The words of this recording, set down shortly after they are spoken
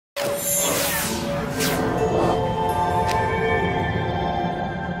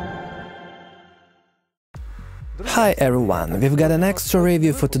Hi everyone, we've got an extra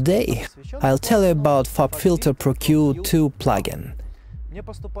review for today. I'll tell you about Fabfilter Pro Q2 plugin.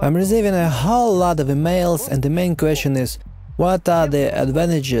 I'm receiving a whole lot of emails and the main question is, what are the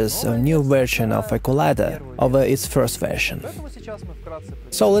advantages of new version of Equalizer over its first version?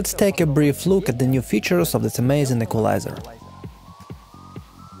 So let's take a brief look at the new features of this amazing equalizer.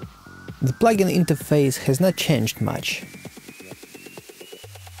 The plugin interface has not changed much.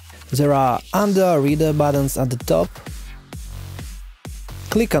 There are Under Reader buttons at the top.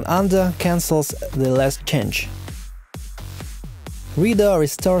 Click on Under cancels the last change. Reader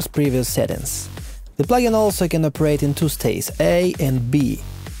restores previous settings. The plugin also can operate in two states, A and B.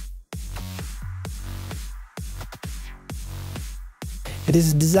 It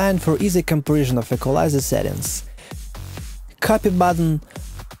is designed for easy comparison of equalizer settings. Copy button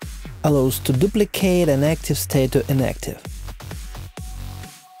allows to duplicate an active state to inactive.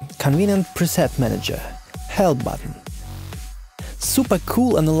 Convenient preset manager. Help button. Super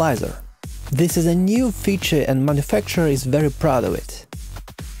cool analyzer. This is a new feature and manufacturer is very proud of it.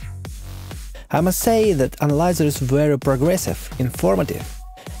 I must say that analyzer is very progressive, informative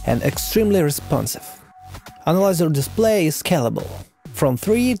and extremely responsive. Analyzer display is scalable from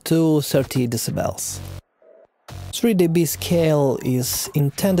 3 to 30 decibels. 3 dB scale is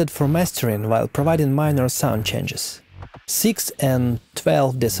intended for mastering while providing minor sound changes. 6 and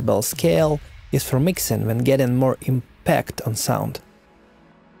 12 decibel scale is for mixing when getting more impact on sound.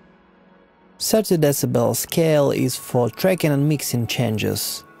 30 decibel scale is for tracking and mixing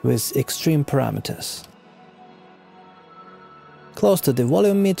changes with extreme parameters. Close to the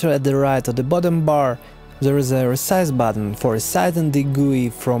volume meter at the right of the bottom bar, there is a resize button for resizing the GUI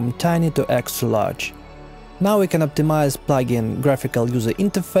from tiny to extra large. Now we can optimize plugin graphical user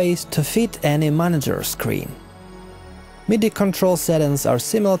interface to fit any monitor screen. MIDI control settings are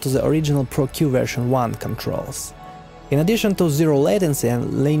similar to the original Pro Q version 1 controls. In addition to zero latency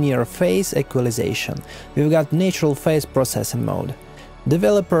and linear phase equalization, we've got natural phase processing mode.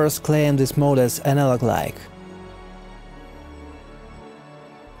 Developers claim this mode as analog-like.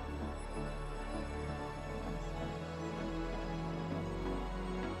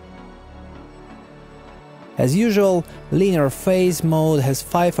 As usual, linear phase mode has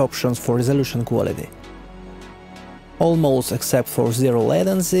 5 options for resolution quality. All modes except for zero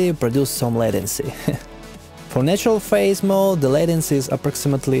latency produce some latency. For natural phase mode, the latency is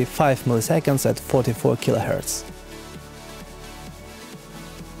approximately 5 milliseconds at 44 kHz.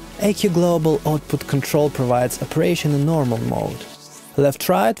 AQ Global Output Control provides operation in normal mode,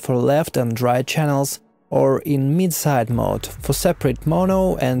 left-right for left and right channels, or in mid-side mode for separate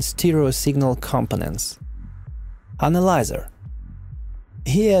mono and stereo signal components. Analyzer.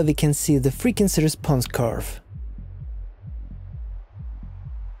 Here we can see the frequency response curve.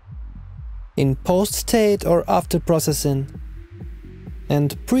 In post-state or after processing,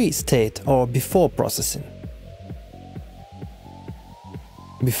 and pre-state or before processing.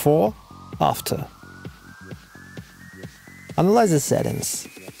 Before, after. Analyzer settings.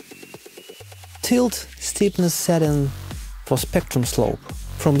 Tilt steepness setting for spectrum slope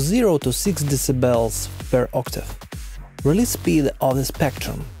from 0 to 6 decibels per octave. Release speed of the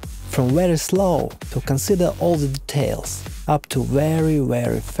spectrum from very slow to consider all the details up to very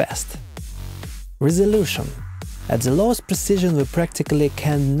fast. Resolution. At the lowest precision we practically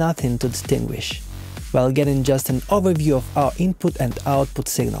can nothing to distinguish, while getting just an overview of our input and output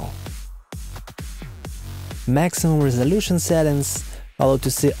signal. Maximum resolution settings allow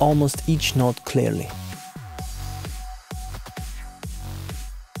to see almost each note clearly.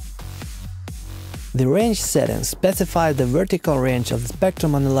 The range settings specify the vertical range of the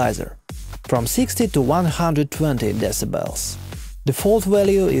spectrum analyzer, from 60 to 120 decibels. Default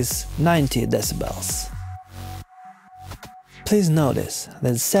value is 90 decibels. Please notice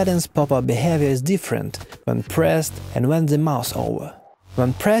that the settings pop-up behavior is different when pressed and when the mouse over.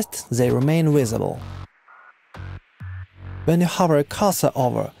 When pressed, they remain visible. When you hover a cursor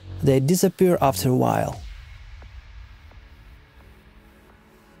over, they disappear after a while.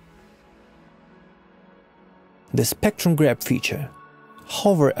 The spectrum grab feature.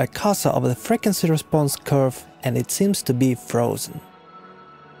 Hover a cursor over the frequency response curve and it seems to be frozen.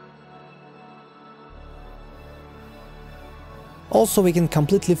 Also, we can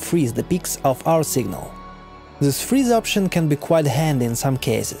completely freeze the peaks of our signal. This freeze option can be quite handy in some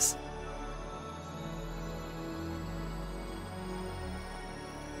cases.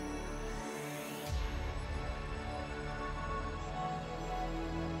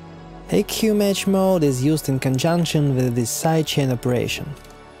 AQ match mode is used in conjunction with the sidechain operation.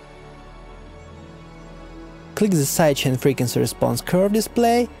 Click the sidechain frequency response curve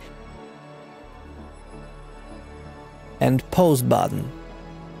display and pause button.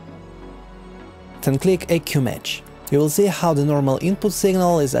 Then click EQ match. You will see how the normal input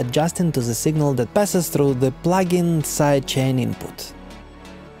signal is adjusting to the signal that passes through the plugin sidechain input.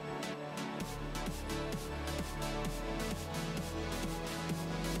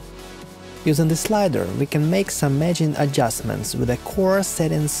 Using the slider, we can make some matching adjustments with the core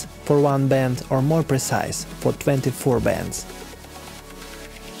settings for 1 band or more precise, for 24 bands.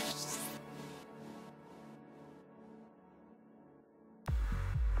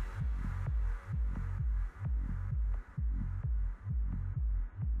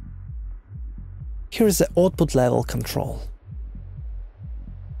 Here is the output level control.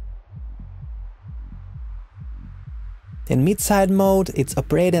 In mid-side mode, it's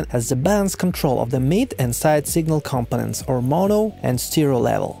operating as the balance control of the mid and side signal components or mono and stereo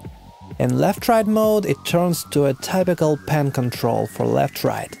level. In left-right mode, it turns to a typical pan control for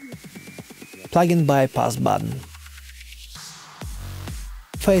left-right. Plugin bypass button.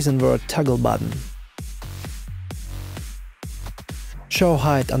 Phase invert toggle button. Show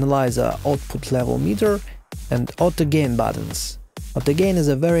height analyzer output level meter and auto gain buttons. Auto gain is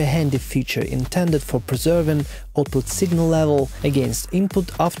a very handy feature intended for preserving output signal level against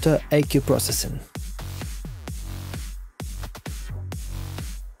input after EQ processing.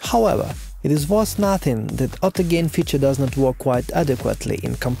 However, it is worth noting that auto gain feature does not work quite adequately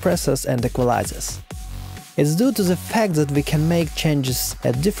in compressors and equalizers. It's due to the fact that we can make changes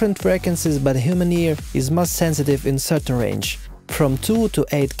at different frequencies, but the human ear is most sensitive in certain range, from 2 to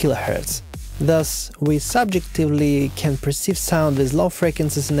 8 kHz. Thus, we subjectively can perceive sound with low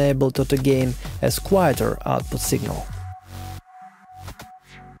frequencies enabled auto gain as quieter output signal.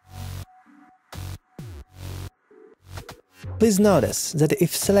 Please notice that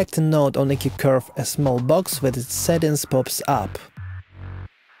if selecting node on EQ curve, a small box with its settings pops up.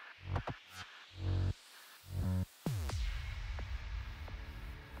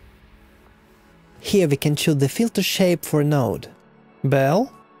 Here we can choose the filter shape for node.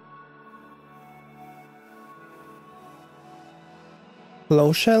 Bell,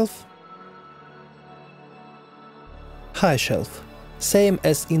 low shelf, high shelf. Same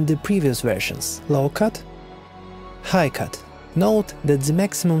as in the previous versions, low cut, high cut. Note that the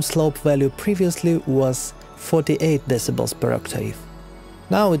maximum slope value previously was 48 dB per octave.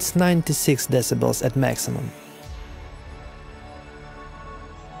 Now it's 96 dB at maximum.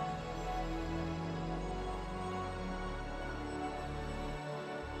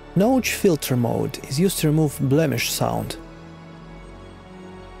 Notch filter mode is used to remove blemish sound.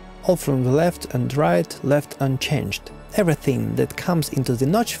 All from the left and right left unchanged. Everything that comes into the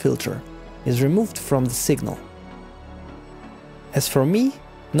notch filter is removed from the signal. As for me,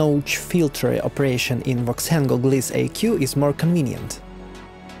 notch filter operation in Voxengo Gliss EQ is more convenient.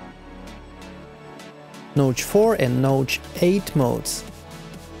 Notch 4 and Notch 8 modes.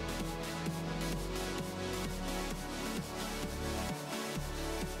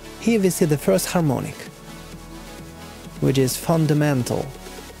 Here we see the first harmonic, which is fundamental.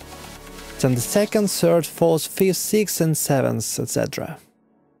 Then the second, third, fourth, fifth, sixth and seventh, etc.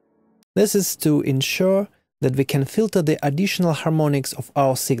 This is to ensure that we can filter the additional harmonics of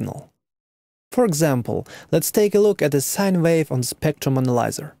our signal. For example, let's take a look at a sine wave on the spectrum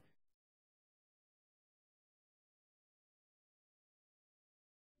analyzer.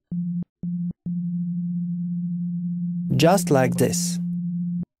 Just like this.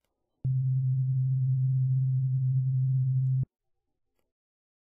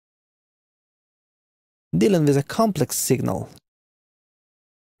 Dealing with a complex signal,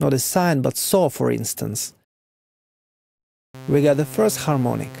 not a sine but saw for instance, we got the first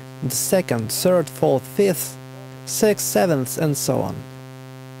harmonic, the second, third, fourth, fifth, sixth, seventh and so on.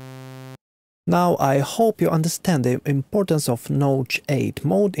 Now I hope you understand the importance of Notch 8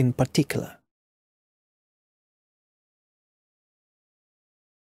 mode in particular.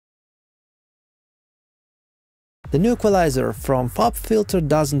 The new equalizer from Fabfilter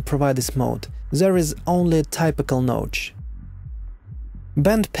doesn't provide this mode. There is only a typical notch.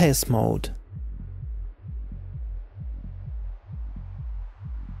 Band pass mode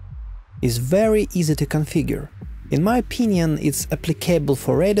is very easy to configure. In my opinion, it's applicable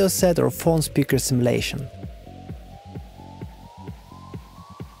for radio set or phone speaker simulation.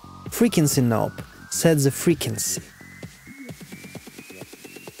 Frequency knob sets the frequency.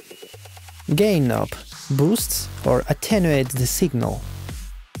 Gain knob boosts or attenuates the signal.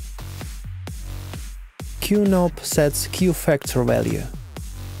 Q knob sets Q factor value.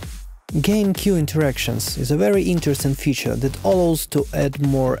 Gain-Q interactions is a very interesting feature that allows to add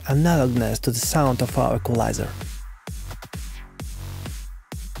more analogness to the sound of our equalizer.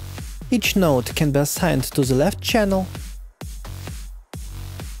 Each note can be assigned to the left channel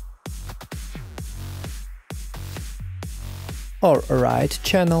or a right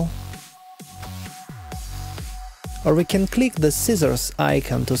channel, or we can click the scissors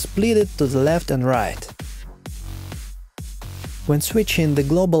icon to split it to the left and right. When switching the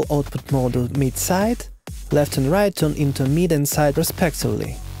global output mode to mid-side, left and right turn into mid and side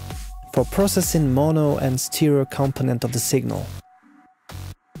respectively, for processing mono and stereo component of the signal.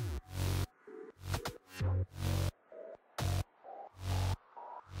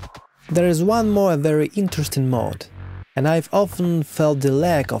 There is one more very interesting mode, and I've often felt the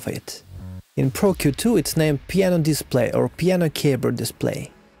lack of it. In Pro Q2 it's named Piano Display or Piano Keyboard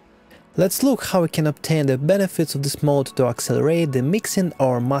Display. Let's look how we can obtain the benefits of this mode to accelerate the mixing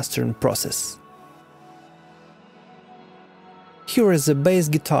or mastering process. Here is the bass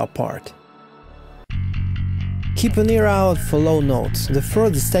guitar part. Keep an ear out for low notes. The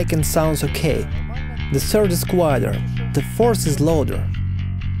first and second sounds okay. The third is quieter. The fourth is louder.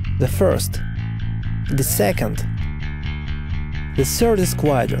 The first. The second. The third is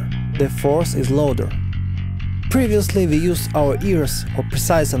quieter. The fourth is louder. Previously we used our ears or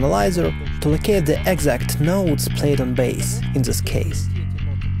precise analyzer to locate the exact notes played on bass, in this case.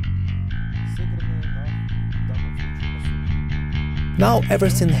 Now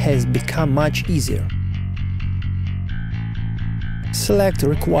everything has become much easier. Select the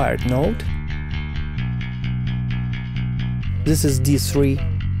required note. This is D3.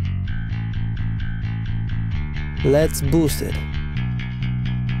 Let's boost it.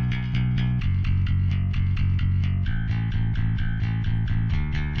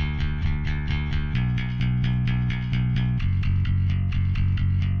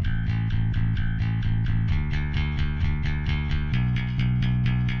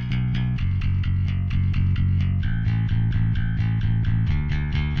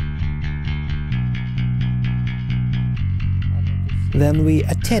 Then we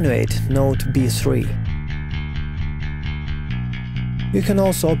attenuate note B3. You can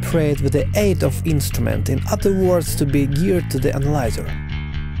also operate with the aid of instrument, in other words to be geared to the analyzer.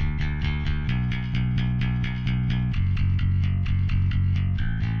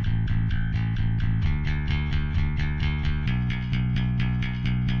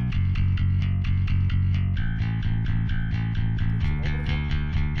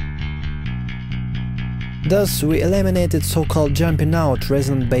 Thus, we eliminated so-called jumping out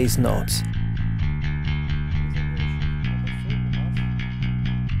resonant bass notes.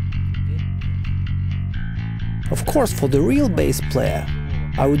 Of course, for the real bass player,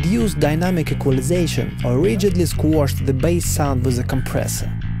 I would use dynamic equalization or rigidly squash the bass sound with a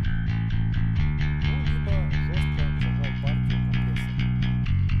compressor.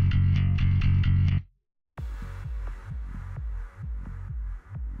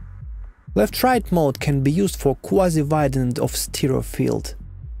 Left-right mode can be used for quasi-widening of stereo field.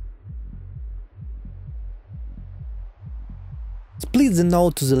 Split the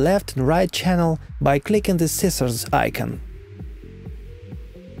note to the left and right channel by clicking the scissors icon.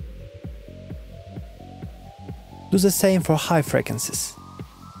 Do the same for high frequencies.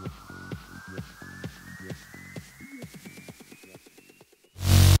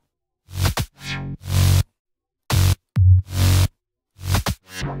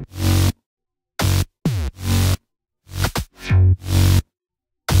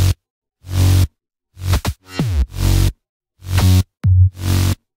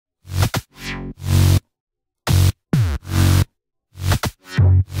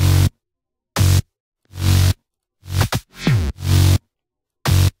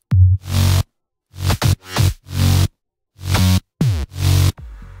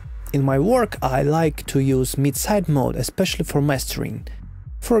 In my work I like to use mid-side mode, especially for mastering.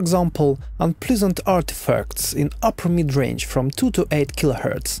 For example, unpleasant artifacts in upper mid-range from 2 to 8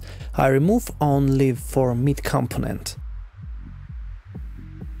 kHz I remove only for mid-component.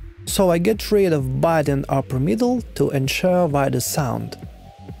 So I get rid of biting upper middle to ensure wider sound.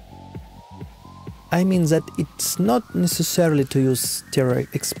 I mean that it's not necessarily to use stereo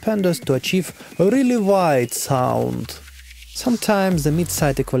expanders to achieve a really wide sound. Sometimes the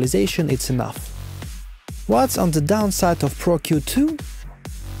mid-side equalization is enough. What's on the downside of Pro Q2?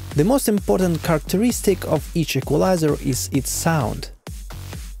 The most important characteristic of each equalizer is its sound.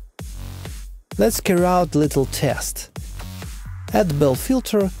 Let's carry out a little test. Add bell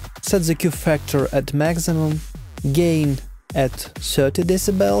filter, set the Q factor at maximum, gain at 30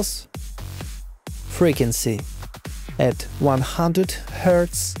 dB, frequency at 100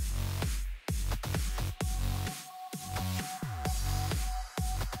 Hz,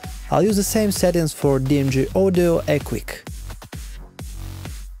 I'll use the same settings for DMG audio a quick.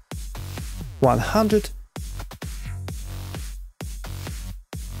 100,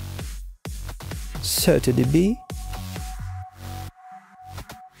 30 dB,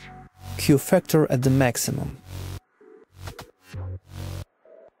 Q factor at the maximum.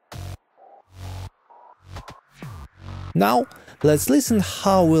 Now, let's listen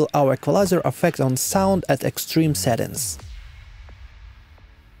how will our equalizer affect on sound at extreme settings.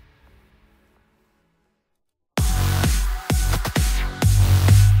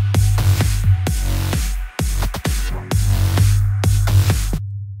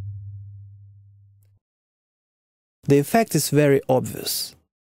 The effect is very obvious.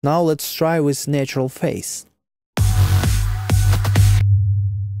 Now let's try with natural phase.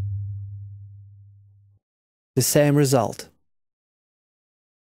 The same result.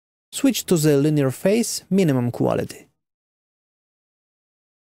 Switch to the linear phase, minimum quality.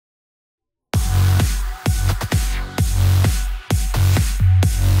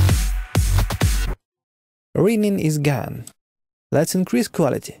 Ringing is gone. Let's increase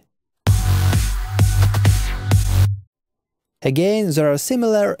quality. Again, there are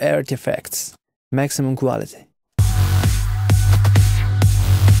similar artifacts. Maximum quality.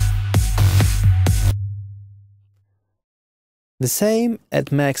 The same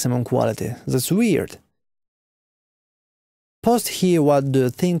at maximum quality. That's weird. Post here what do you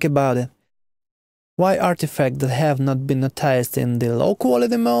think about it. Why artifacts that have not been noticed in the low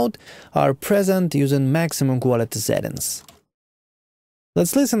quality mode are present using maximum quality settings.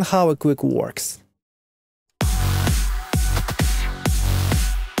 Let's listen how a quick works.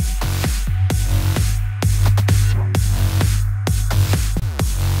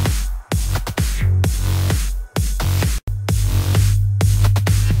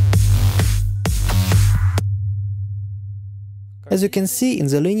 As you can see, in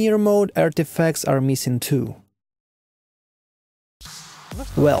the linear mode, artifacts are missing too.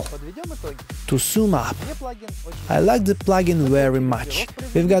 Well, to sum up, I like the plugin very much.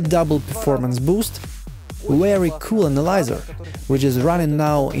 We've got double performance boost, very cool analyzer, which is running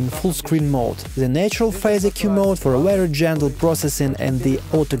now in full screen mode, the natural phase EQ mode for a very gentle processing and the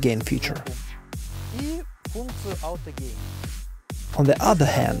auto gain feature. On the other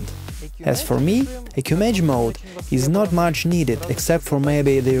hand, as for me, EQ mode is not much needed except for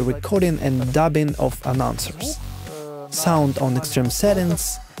maybe the recording and dubbing of announcers. Sound on extreme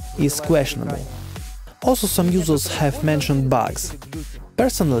settings is questionable. Also, some users have mentioned bugs.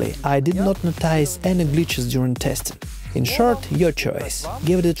 Personally, I did not notice any glitches during testing. In short, your choice.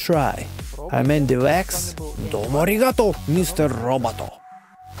 Give it a try. I'm ANDIVAX. Domo arigato, Mr. Roboto.